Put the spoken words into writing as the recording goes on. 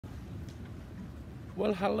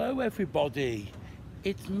Well, hello everybody.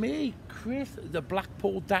 It's me, Chris, the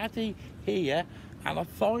Blackpool Daddy here, and I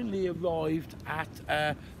finally arrived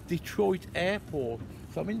at Detroit Airport.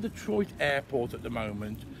 So I'm in Detroit Airport at the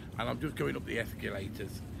moment, and I'm just going up the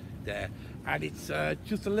escalators there. And it's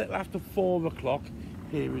just a little after 4 o'clock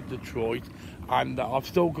here in Detroit, and I've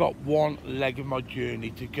still got one leg of my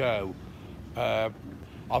journey to go.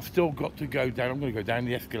 I've still got to go down. I'm going to go down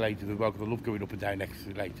the escalators as well because I love going up and down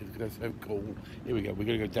escalators because they're so cool. Here we go. We're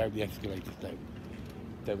going to go down the escalators now.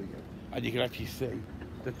 There we go. And you can actually see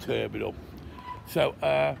the terminal. So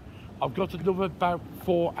I've got another about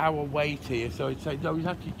 4-hour wait here. So it's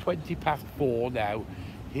actually 20 past 4 now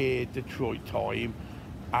here Detroit time,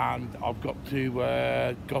 and I've got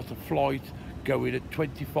a flight going at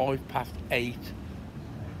 25 past 8.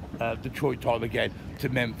 Detroit time again to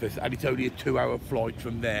Memphis, and it's only a 2-hour flight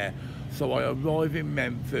from there. So I arrive in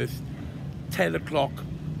Memphis 10 o'clock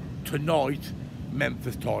tonight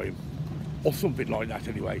Memphis time, or something like that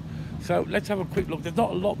anyway. So let's have a quick look. There's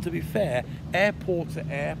not a lot, to be fair. Airports are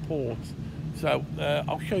airports, so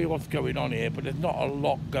I'll show you what's going on here, but there's not a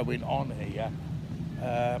lot going on here.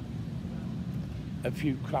 A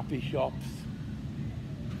few crappy shops.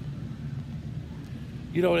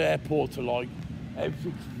 You know what airports are like.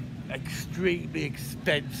 Everything's extremely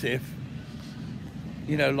expensive.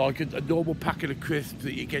 You know, like a normal packet of crisps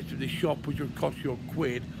that you get from the shop, which would cost you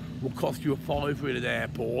 £1, will cost you £5 in an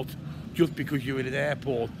airport, just because you're in an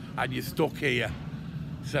airport and you're stuck here.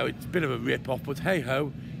 So it's a bit of a rip-off, but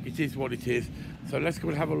hey-ho, it is what it is. So let's go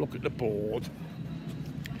and have a look at the board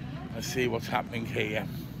and see what's happening here.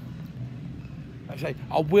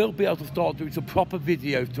 I will be able to start doing some proper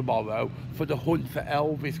videos tomorrow for the hunt for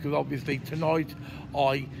Elvis, because obviously tonight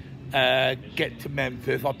I get to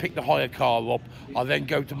Memphis, I pick the hire car up, I then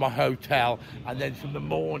go to my hotel, and then from the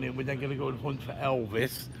morning we're then going to go and hunt for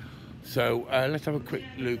Elvis. So let's have a quick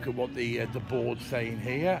look at what the board's saying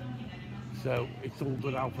here. So it's all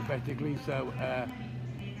done alphabetically. So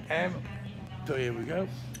so here we go.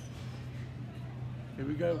 Here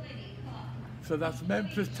we go. So that's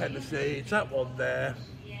Memphis, Tennessee, it's that one there,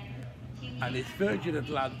 and it's Virgin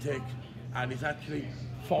Atlantic, and it's actually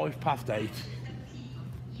 5 past 8.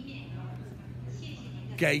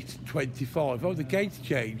 Gate 25. Oh, the gate's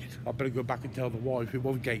changed. I better go back and tell the wife it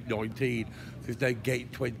was gate 19, so it's now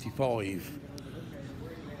gate 25.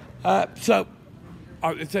 So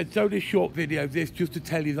it's only a short video of this, just to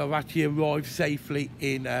tell you that I've actually arrived safely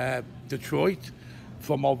in Detroit,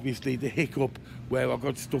 from obviously the hiccup where I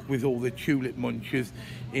got stuck with all the tulip munchers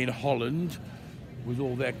in Holland with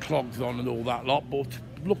all their clogs on and all that lot. But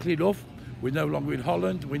luckily enough, we're no longer in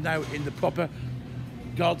Holland. We're now in the proper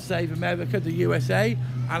God Save America, the USA,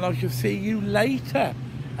 and I shall see you later.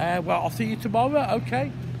 Well, I'll see you tomorrow.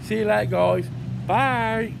 Okay, see you later, guys.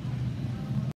 Bye.